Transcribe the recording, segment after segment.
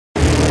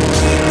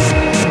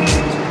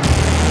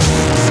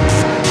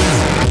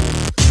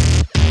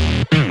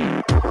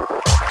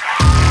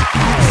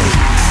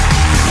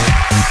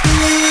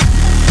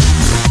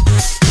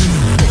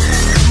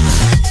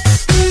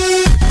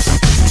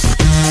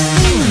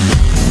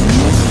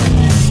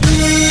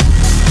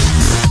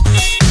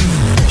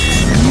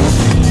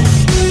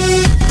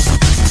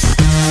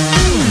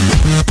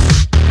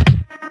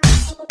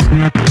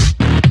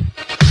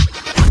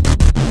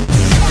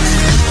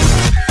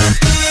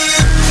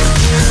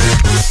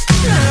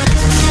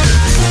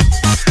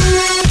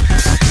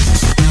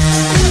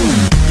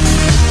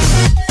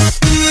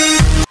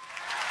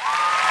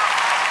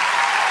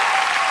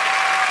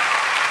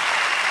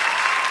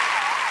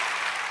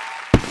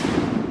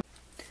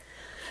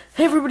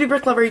everybody,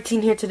 Brick Lover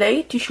 18 here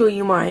today to show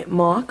you my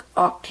MOC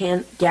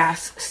Octan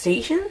Gas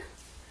Station.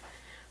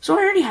 So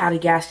I already had a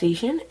gas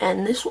station,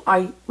 and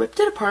I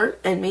ripped it apart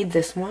and made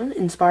this one,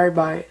 inspired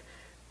by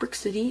Brick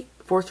City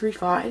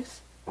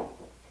 435's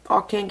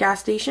Octan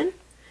Gas Station.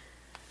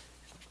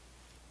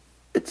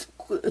 It's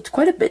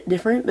quite a bit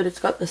different, but it's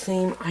got the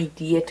same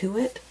idea to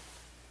it.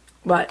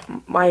 But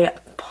my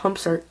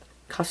pumps are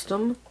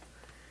custom,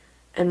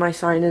 and my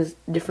sign is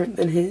different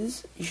than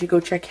his. You should go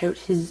check out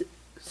his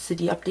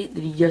city update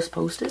that he just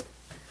posted.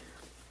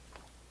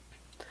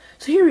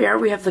 So here we are.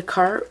 We have the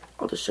car.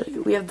 I'll just show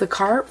you. We have the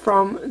car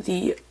from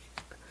the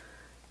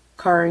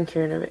car and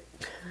camper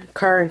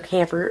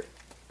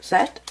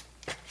set,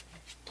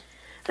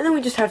 and then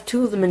we just have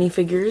two of the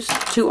minifigures,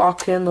 two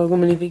Octan logo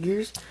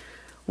minifigures.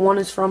 One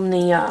is from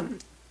the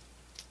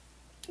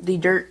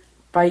dirt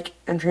bike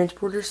and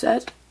transporter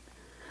set,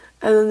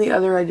 and then the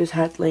other I just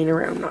had laying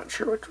around. Not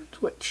sure which one's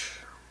which.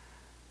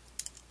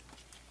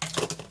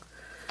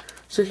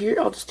 So here,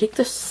 I'll just take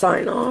the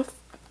sign off.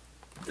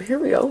 Here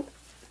we go.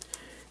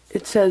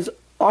 It says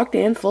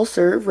Octan full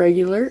serve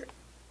regular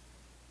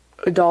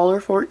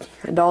 $1.14,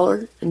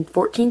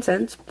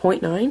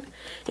 0.9.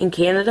 In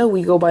Canada,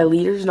 we go by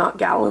liters, not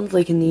gallons,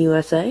 like in the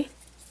USA.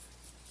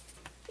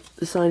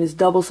 The sign is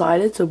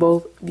double-sided, so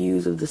both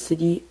views of the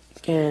city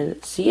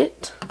can see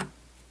it.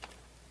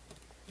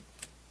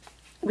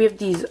 We have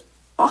these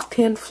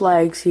Octan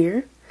flags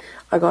here.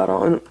 I got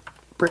on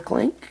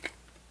Bricklink.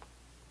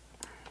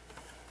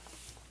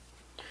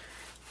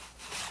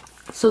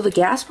 So the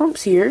gas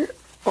pumps here,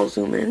 I'll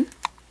zoom in,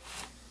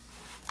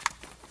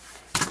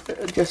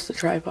 adjust the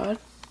tripod.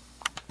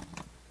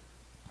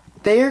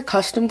 They are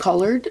custom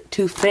colored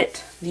to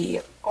fit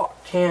the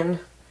Octan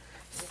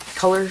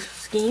color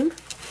scheme.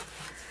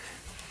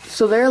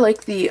 So they're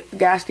like the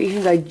gas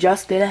stations I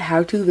just did a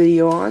how-to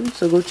video on,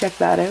 so go check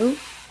that out.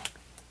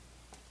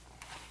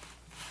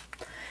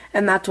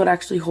 And that's what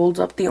actually holds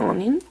up the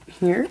awning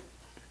here.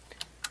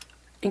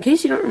 In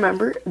case you don't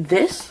remember,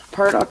 this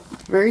part at the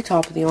very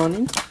top of the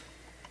awning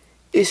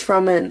is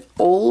from an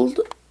old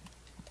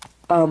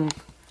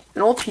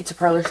pizza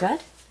parlor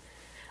set.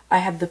 I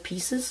had the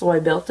pieces, so I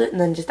built it and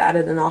then just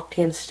added an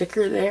Octan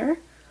sticker there.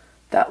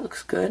 That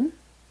looks good.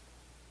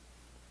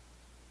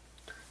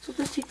 So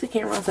just take the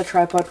camera off the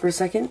tripod for a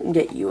second and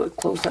get you a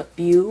close-up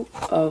view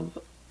of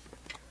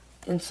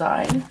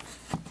inside.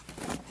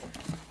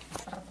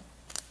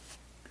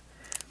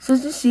 So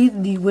as you see,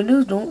 the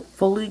windows don't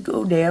fully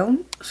go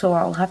down, so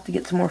I'll have to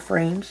get some more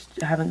frames.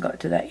 I haven't got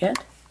to that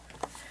yet.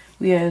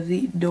 We have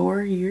the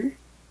door here,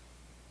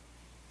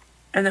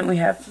 and then we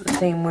have the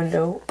same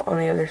window on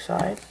the other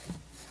side.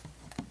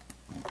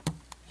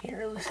 Can't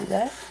really see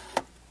that.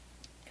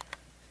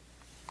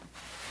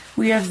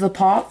 We have the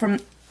pump from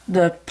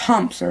the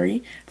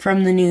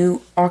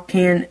new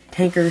Octan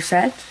tanker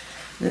set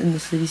in the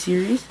City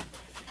series.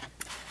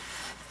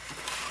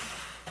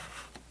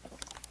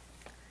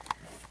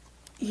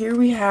 Here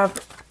we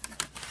have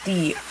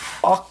the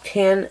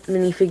Octan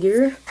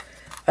minifigure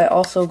I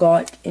also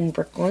got in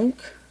Bricklink.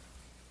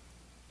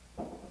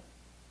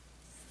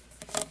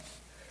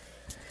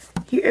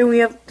 Here we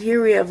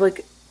have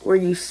like where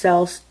they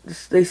sell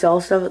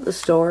stuff at the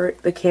store,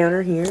 the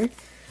counter here,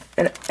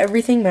 and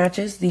everything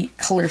matches the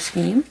color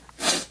scheme.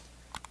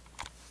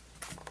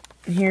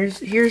 Here's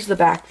the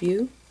back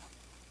view.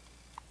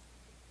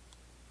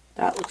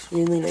 That looks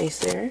really nice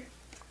there.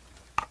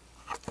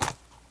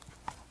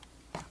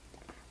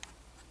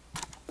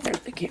 There's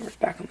the camera's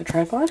back on the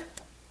tripod.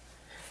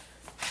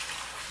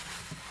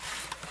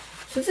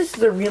 So this is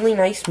a really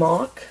nice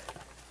MOC,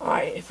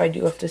 if I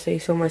do have to say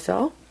so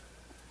myself.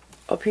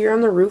 Up here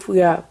on the roof we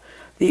have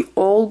the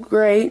old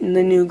gray and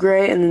the new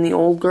gray and then the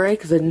old gray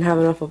because I didn't have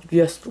enough of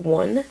just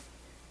one.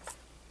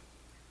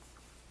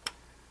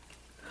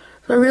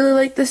 So I really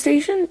like this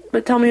station,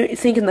 but tell me what you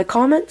think in the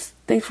comments.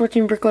 Thanks for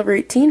watching Brick Lover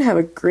 18. Have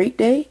a great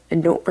day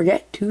and don't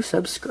forget to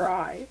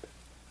subscribe.